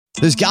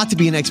There's got to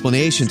be an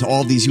explanation to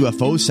all of these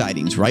UFO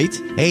sightings, right?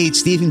 Hey,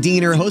 it's Stephen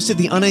Diener, host of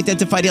the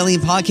Unidentified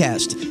Alien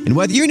Podcast. And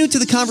whether you're new to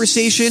the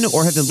conversation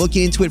or have been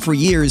looking into it for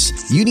years,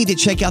 you need to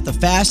check out the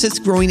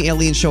fastest growing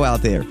alien show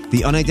out there,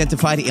 the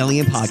Unidentified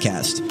Alien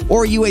Podcast,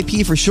 or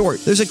UAP for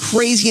short. There's a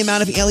crazy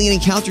amount of alien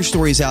encounter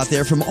stories out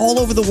there from all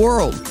over the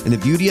world. And the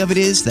beauty of it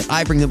is that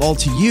I bring them all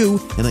to you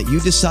and let you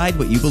decide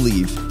what you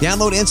believe.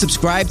 Download and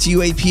subscribe to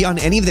UAP on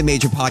any of the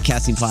major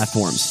podcasting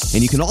platforms.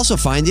 And you can also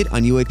find it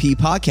on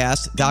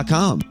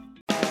UAPpodcast.com.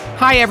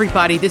 Hi,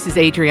 everybody. This is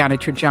Adriana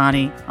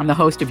Trajani. I'm the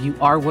host of You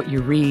Are What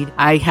You Read.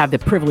 I have the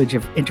privilege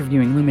of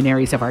interviewing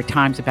luminaries of our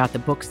times about the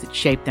books that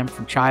shaped them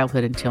from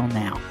childhood until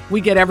now.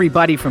 We get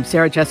everybody from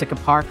Sarah Jessica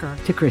Parker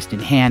to Kristen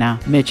Hanna,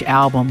 Mitch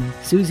Albom,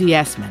 Susie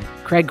Essman,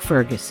 Craig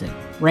Ferguson,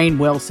 Rainn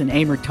Wilson,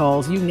 Amor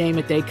Tolls, you name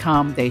it, they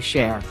come, they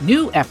share.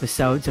 New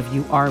episodes of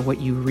You Are What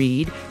You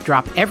Read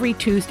drop every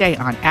Tuesday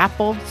on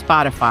Apple,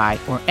 Spotify,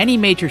 or any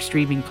major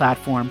streaming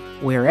platform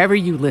wherever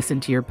you listen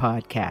to your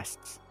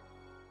podcasts.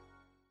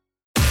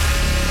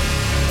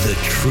 The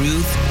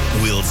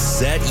truth will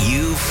set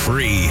you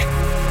free.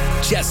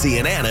 Jesse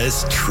and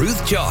Anna's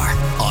Truth Jar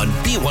on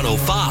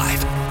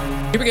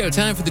B105. Here we go.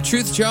 Time for the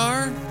Truth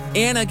Jar.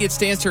 Anna gets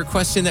to answer a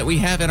question that we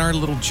have in our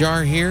little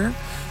jar here.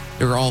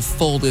 They're all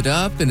folded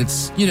up, and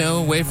it's,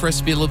 a way for us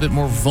to be a little bit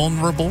more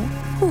vulnerable.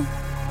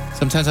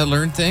 Sometimes I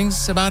learn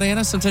things about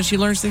Anna. Sometimes she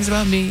learns things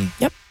about me.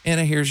 Yep.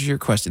 Anna, here's your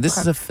question. This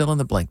is a fill in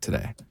the blank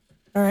today.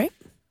 All right.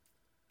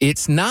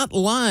 It's not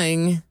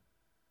lying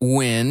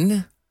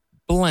when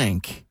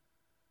blank.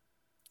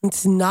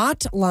 It's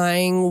not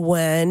lying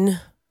when...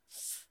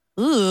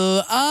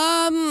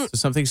 So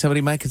something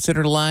somebody might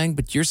consider lying,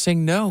 but you're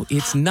saying no,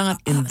 it's not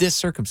in this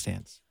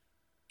circumstance.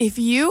 If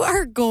you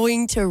are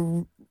going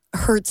to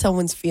hurt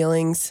someone's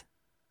feelings,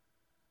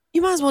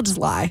 you might as well just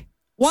lie.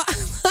 What?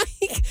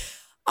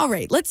 All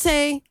right, let's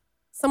say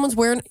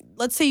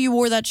you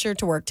wore that shirt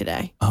to work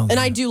today. Oh, and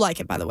I do like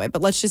it, by the way,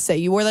 but let's just say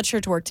you wore that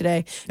shirt to work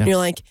today, and you're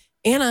like,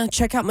 Anna,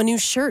 check out my new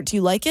shirt. Do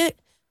you like it?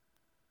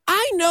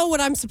 I know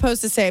what I'm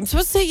supposed to say. I'm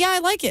supposed to say, yeah, I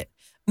like it.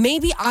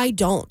 Maybe I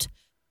don't.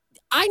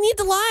 I need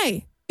to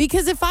lie,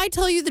 because if I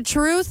tell you the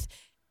truth,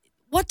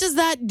 what does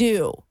that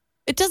do?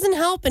 It doesn't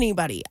help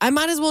anybody. I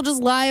might as well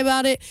just lie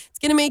about it. It's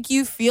going to make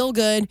you feel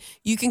good.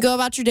 You can go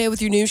about your day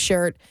with your new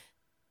shirt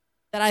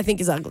that I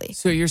think is ugly.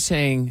 So you're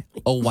saying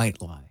a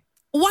white lie.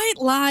 White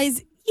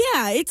lies,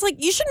 yeah. It's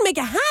like you shouldn't make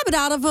a habit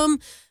out of them,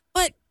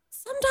 but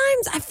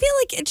sometimes I feel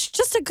like it's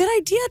just a good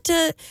idea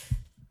to,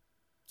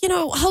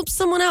 help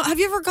someone out. Have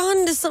you ever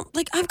gone to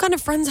I've gone to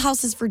friends'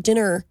 houses for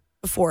dinner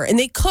before, and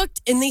they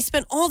cooked and they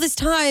spent all this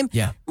time.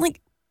 Yeah. I'm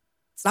like,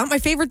 it's not my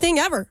favorite thing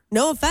ever.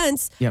 No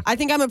offense. Yep. I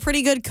think I'm a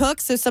pretty good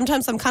cook, so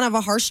sometimes I'm kind of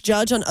a harsh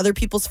judge on other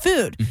people's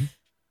food. Mm-hmm.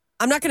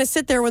 I'm not going to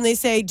sit there when they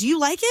say, do you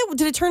like it?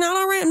 Did it turn out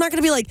all right? I'm not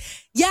going to be like,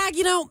 yeah,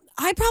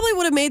 I probably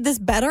would have made this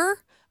better,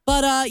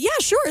 but yeah,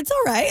 sure, it's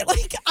all right.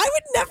 Like, I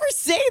would never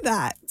say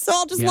that. So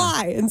I'll just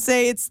lie and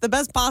say it's the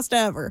best pasta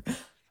ever.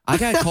 I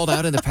got called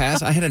out in the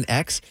past. I had an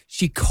ex.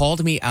 She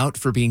called me out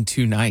for being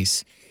too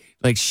nice.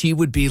 Like, she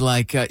would be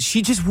like,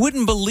 she just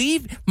wouldn't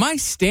believe my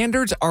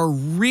standards are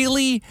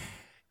really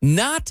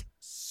not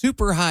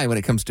super high when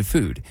it comes to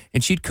food.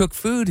 And she'd cook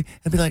food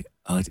and be like,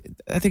 oh,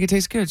 I think it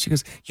tastes good. She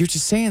goes, you're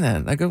just saying that.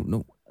 And I go,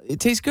 no, it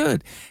tastes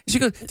good. And she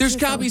goes, there's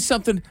got to be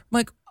something. I'm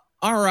like,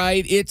 all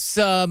right, it's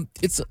I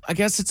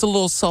guess it's a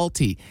little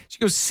salty. She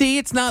goes, see,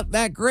 it's not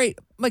that great.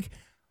 I'm like,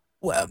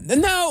 well,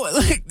 no,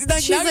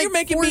 She's now you're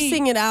making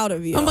forcing it out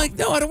of you. I'm like,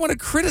 no, I don't want to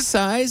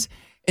criticize.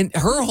 And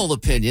her whole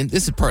opinion,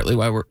 this is partly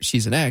why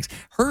she's an ex.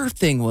 Her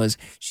thing was,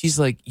 she's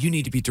like, you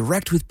need to be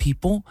direct with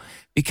people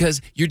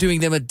because you're doing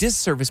them a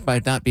disservice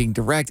by not being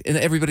direct, and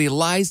everybody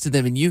lies to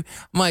them. And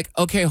I'm like,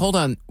 okay, hold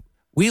on.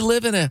 We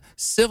live in a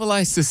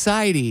civilized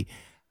society.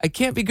 I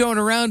can't be going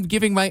around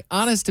giving my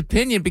honest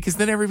opinion because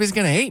then everybody's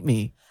going to hate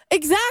me.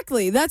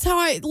 Exactly. That's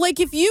how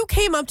if you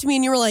came up to me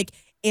and you were like,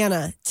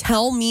 Anna,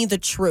 tell me the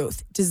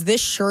truth. Does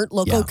this shirt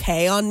look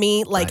okay on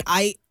me?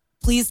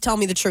 Please tell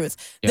me the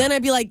truth. Yeah. Then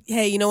I'd be like,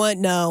 hey, you know what?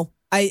 No,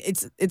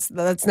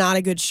 that's not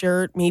a good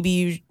shirt.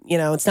 Maybe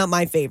it's not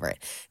my favorite.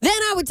 Then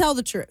I would tell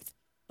the truth.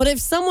 But if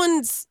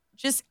someone's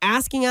just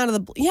asking out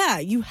of the,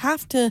 you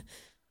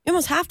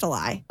almost have to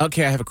lie.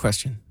 Okay, I have a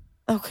question.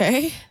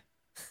 Okay.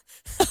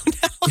 Oh,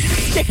 no.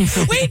 Okay.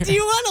 Wait, do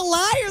you want to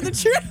lie or the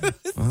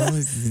truth?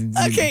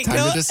 Well, okay,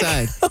 time to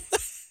decide.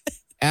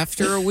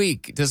 After a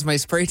week, does my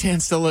spray tan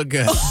still look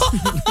good?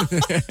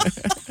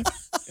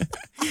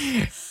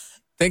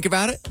 Think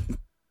about it.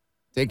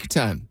 Take your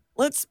time.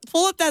 Let's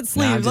pull up that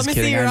sleeve. Let me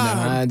see your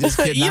arm. Just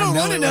kidding. You don't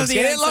want to know the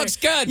answer. It looks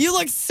good. You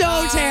look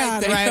so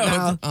tan right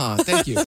now. Oh, thank you.